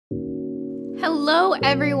Hello,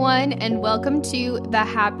 everyone, and welcome to the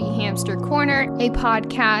Happy Hamster Corner, a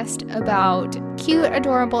podcast about cute,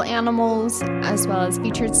 adorable animals, as well as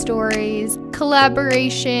featured stories,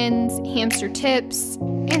 collaborations, hamster tips,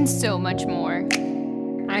 and so much more.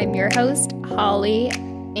 I'm your host, Holly,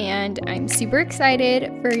 and I'm super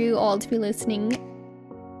excited for you all to be listening.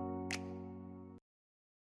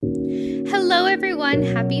 Hello, everyone.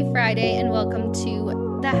 Happy Friday, and welcome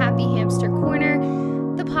to the Happy Hamster Corner,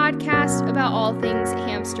 the podcast about all things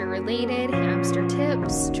hamster related, hamster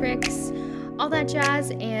tips, tricks, all that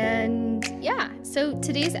jazz. And yeah, so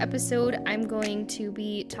today's episode, I'm going to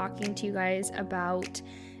be talking to you guys about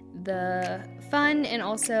the fun and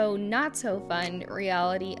also not so fun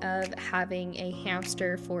reality of having a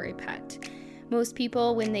hamster for a pet. Most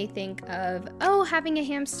people, when they think of, having a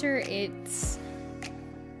hamster, it's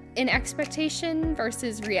an expectation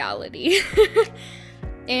versus reality.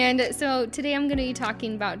 And so today I'm going to be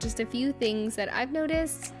talking about just a few things that I've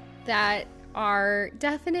noticed that are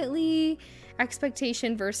definitely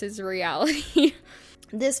expectation versus reality.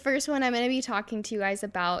 This first one I'm going to be talking to you guys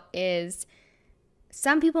about is,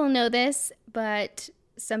 some people know this, but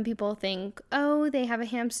some people think, they have a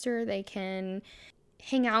hamster, they can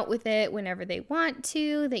hang out with it whenever they want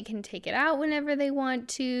to, they can take it out whenever they want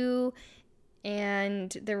to,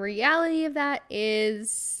 and the reality of that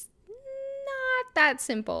is not that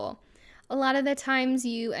simple. A lot of the times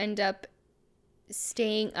you end up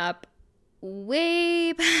staying up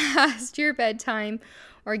way past your bedtime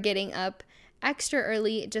or getting up extra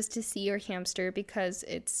early just to see your hamster, because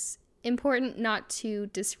it's important not to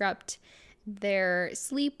disrupt their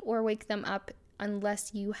sleep or wake them up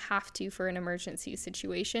unless you have to for an emergency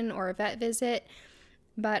situation or a vet visit.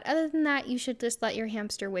 But other than that, you should just let your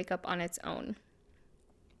hamster wake up on its own.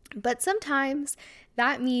 But sometimes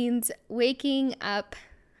that means waking up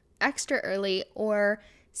extra early or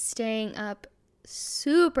staying up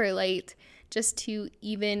super late just to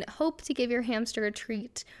even hope to give your hamster a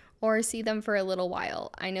treat or see them for a little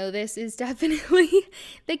while. I know this is definitely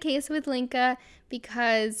the case with Linka,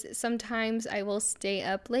 because sometimes I will stay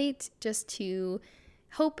up late just to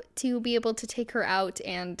hope to be able to take her out,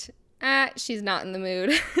 and she's not in the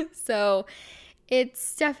mood. So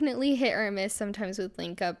it's definitely hit or miss sometimes with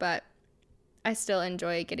Linka, but I still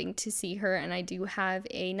enjoy getting to see her, and I do have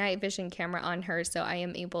a night vision camera on her, so I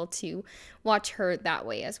am able to watch her that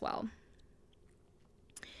way as well.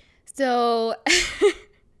 So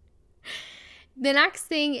the next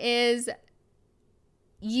thing is,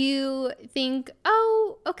 you think,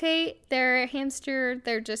 they're a hamster,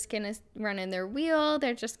 they're just gonna run in their wheel,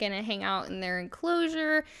 they're just gonna hang out in their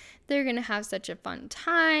enclosure, they're gonna have such a fun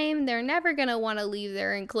time, they're never gonna want to leave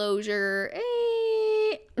their enclosure.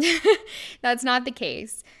 That's not the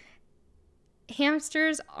case.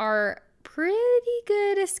 Hamsters are pretty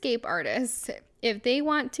good escape artists. If they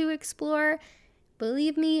want to explore,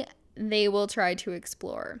 believe me, they will try to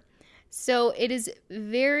explore. So it is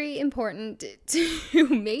very important to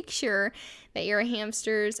make sure that your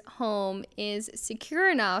hamster's home is secure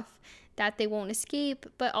enough that they won't escape,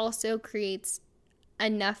 but also creates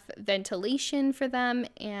enough ventilation for them,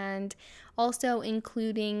 and also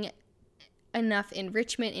including enough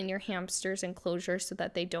enrichment in your hamster's enclosure so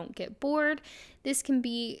that they don't get bored. This can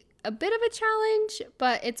be a bit of a challenge,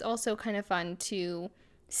 but it's also kind of fun to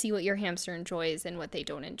see what your hamster enjoys and what they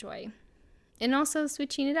don't enjoy. And also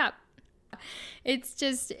switching it up.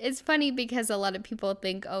 It's funny because a lot of people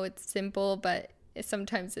think, it's simple, but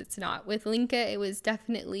sometimes it's not. With Linka, it was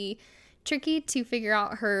definitely tricky to figure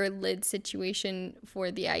out her lid situation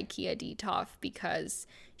for the IKEA Detolf, because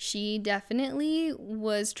she definitely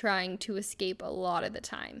was trying to escape a lot of the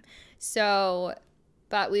time. So,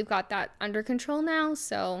 but we've got that under control now,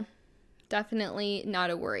 so definitely not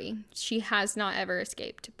a worry. She has not ever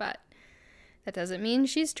escaped, but that doesn't mean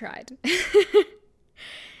she's tried.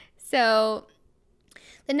 So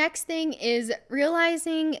the next thing is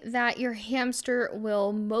realizing that your hamster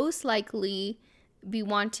will most likely be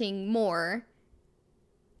wanting more.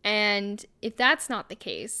 And if that's not the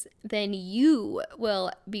case, then you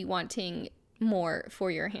will be wanting more for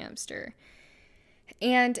your hamster.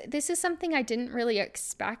 And this is something I didn't really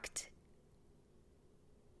expect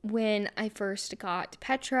when I first got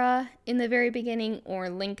Petra in the very beginning or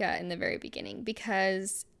Linka in the very beginning,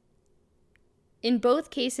 because in both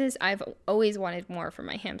cases, I've always wanted more for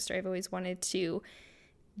my hamster. I've always wanted to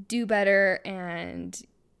do better and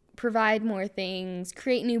provide more things,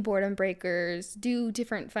 create new boredom breakers, do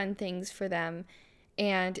different fun things for them,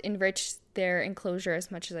 and enrich their enclosure as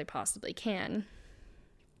much as I possibly can.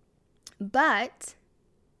 But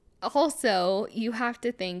also, you have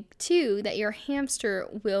to think, too, that your hamster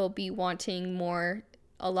will be wanting more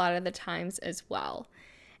a lot of the times as well.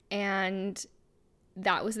 And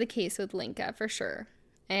that was the case with Linka for sure.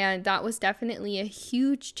 And that was definitely a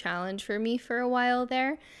huge challenge for me for a while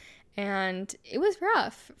there. And it was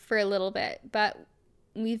rough for a little bit, but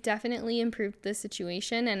we've definitely improved the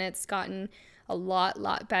situation and it's gotten a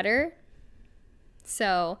lot better.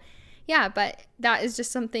 So yeah, but that is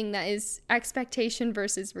just something that is expectation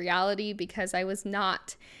versus reality, because I was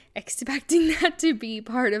not expecting that to be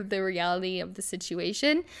part of the reality of the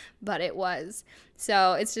situation, but it was.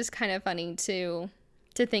 So it's just kind of funny to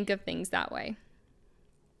think of things that way.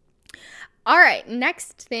 All right,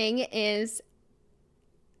 next thing is,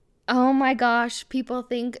 oh my gosh, people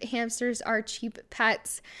think hamsters are cheap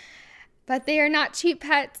pets, but they are not cheap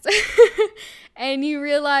pets. And you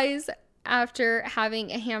realize after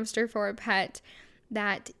having a hamster for a pet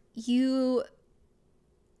that you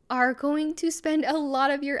are going to spend a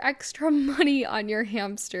lot of your extra money on your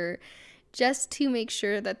hamster just to make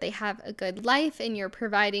sure that they have a good life and you're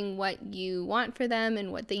providing what you want for them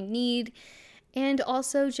and what they need, and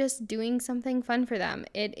also just doing something fun for them.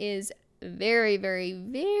 It is very, very,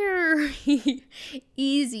 very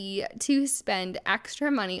easy to spend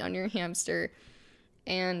extra money on your hamster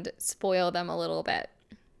and spoil them a little bit.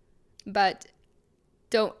 But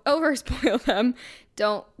don't overspoil them.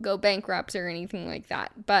 Don't go bankrupt or anything like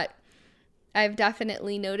that. But I've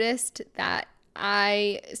definitely noticed that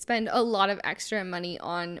I spend a lot of extra money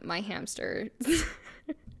on my hamster.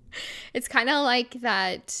 It's kind of like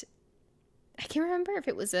that. I can't remember if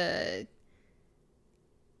it was a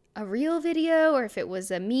real video or if it was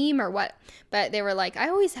a meme or what, but they were like, I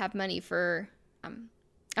always have money for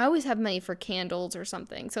candles or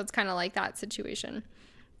something. So it's kind of like that situation.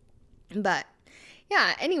 But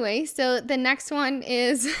yeah, anyway, so the next one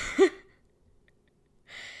is,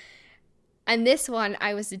 and this one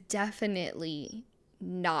I was definitely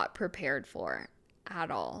not prepared for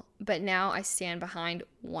at all, but now I stand behind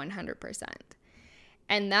 100%.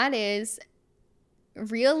 And that is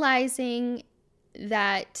realizing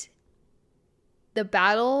that the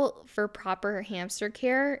battle for proper hamster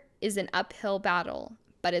care is an uphill battle,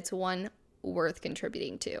 but it's one worth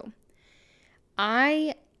contributing to.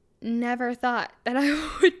 I never thought that I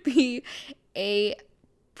would be a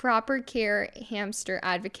proper care hamster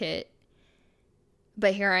advocate,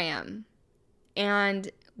 but here I am.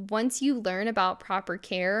 And once you learn about proper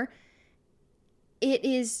care, it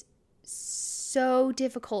is so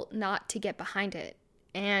difficult not to get behind it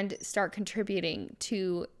and start contributing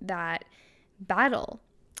to that battle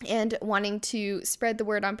and wanting to spread the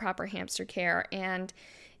word on proper hamster care and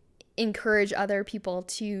encourage other people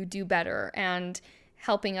to do better and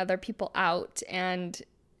helping other people out and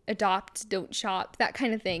adopt, don't shop, that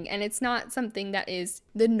kind of thing. And it's not something that is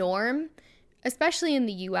the norm, especially in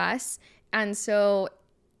the US. And so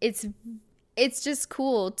it's just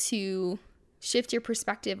cool to shift your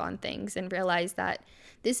perspective on things and realize that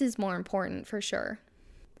this is more important for sure.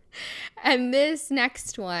 And this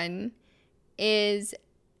next one is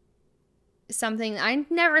something I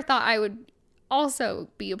never thought I would also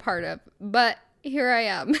be a part of, but here I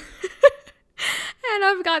am. And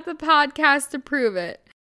I've got the podcast to prove it.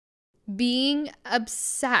 Being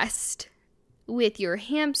obsessed with your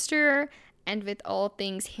hamster and with all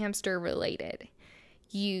things hamster related.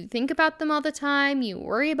 You think about them all the time. You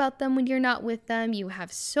worry about them when you're not with them. You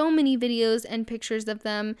have so many videos and pictures of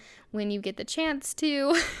them when you get the chance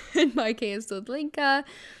to, in my case with Linka,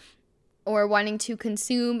 or wanting to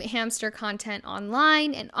consume hamster content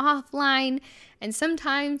online and offline, and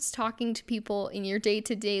sometimes talking to people in your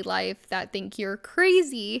day-to-day life that think you're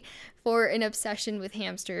crazy for an obsession with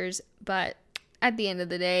hamsters, but at the end of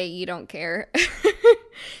the day, you don't care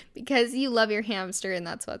because you love your hamster and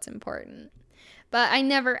that's what's important. But I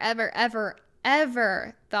never, ever, ever,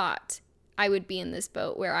 ever thought I would be in this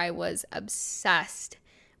boat where I was obsessed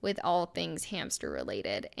with all things hamster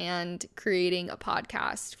related and creating a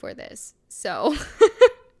podcast for this. So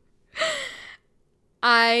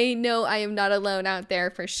I know I am not alone out there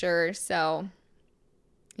for sure. So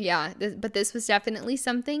yeah, but this was definitely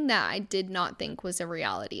something that I did not think was a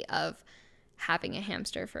reality of having a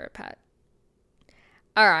hamster for a pet.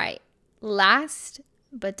 All right, last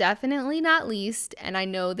but definitely not least, and I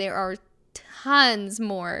know there are tons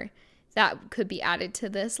more that could be added to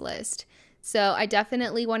this list. So I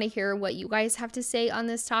definitely want to hear what you guys have to say on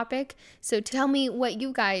this topic. So tell me what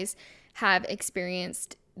you guys have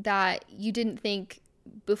experienced that you didn't think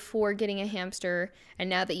before getting a hamster, and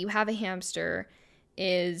now that you have a hamster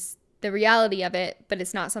is the reality of it, but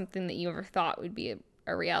it's not something that you ever thought would be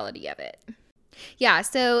a reality of it. Yeah,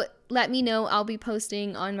 so let me know. I'll be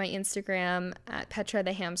posting on my Instagram at Petra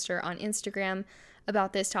the Hamster on Instagram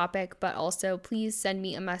about this topic, but also please send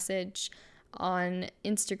me a message on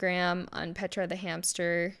Instagram on Petra the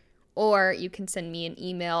Hamster, or you can send me an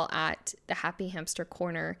email at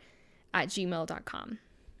thehappyhamstercorner@gmail.com.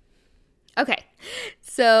 Okay,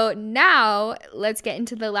 so now let's get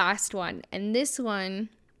into the last one. And this one,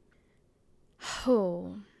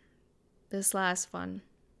 this last one.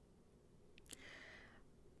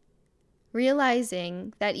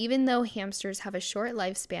 Realizing that even though hamsters have a short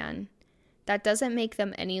lifespan, that doesn't make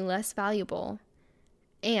them any less valuable,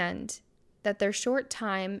 and that their short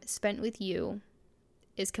time spent with you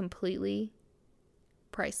is completely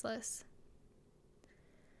priceless.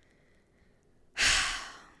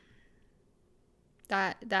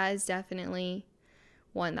 That is definitely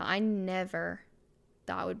one that I never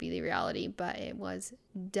thought would be the reality, but it was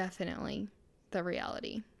definitely the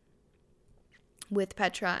reality with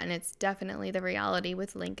Petra, and it's definitely the reality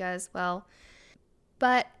with Linka as well.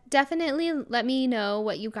 But definitely let me know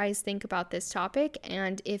what you guys think about this topic,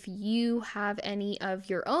 and if you have any of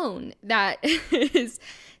your own that is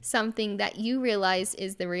something that you realize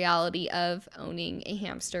is the reality of owning a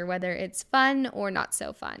hamster, whether it's fun or not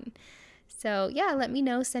so fun. So yeah, let me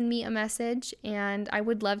know, send me a message, and I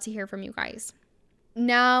would love to hear from you guys.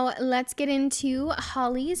 Now let's get into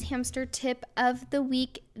Holly's hamster tip of the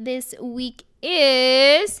week. This week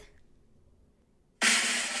is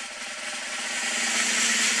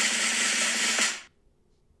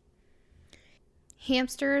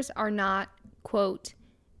hamsters are not, quote,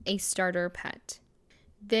 a starter pet.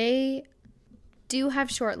 They do have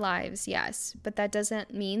short lives, yes, but that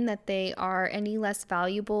doesn't mean that they are any less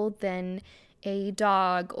valuable than a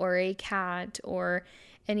dog or a cat or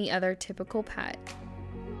any other typical pet.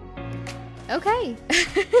 Okay.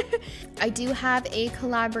 I do have a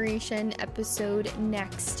collaboration episode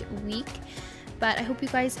next week, but I hope you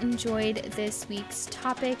guys enjoyed this week's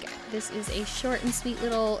topic. This is a short and sweet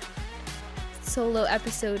little solo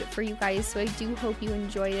episode for you guys, so I do hope you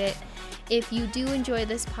enjoyed it. If you do enjoy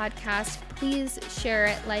this podcast, please share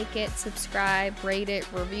it, like it, subscribe, rate it,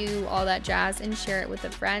 review, all that jazz, and share it with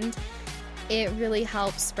a friend. It really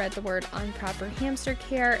helps spread the word on proper hamster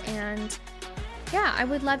care, and yeah, I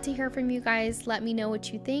would love to hear from you guys. Let me know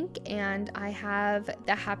what you think, and I have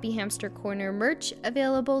the Happy Hamster Corner merch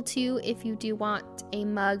available too if you do want a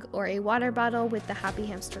mug or a water bottle with the Happy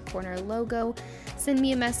Hamster Corner logo. Send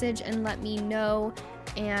me a message and let me know.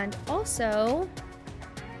 And also,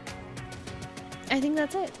 I think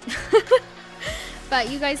that's it. But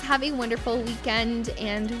you guys have a wonderful weekend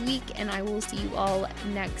and week, and I will see you all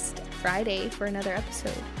next Friday for another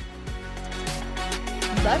episode.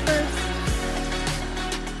 Buffers.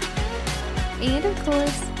 And of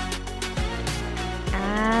course,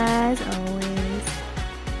 as always,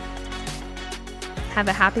 have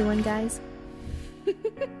a happy one, guys.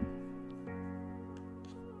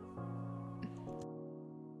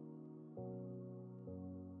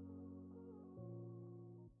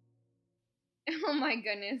 Oh my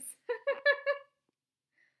goodness.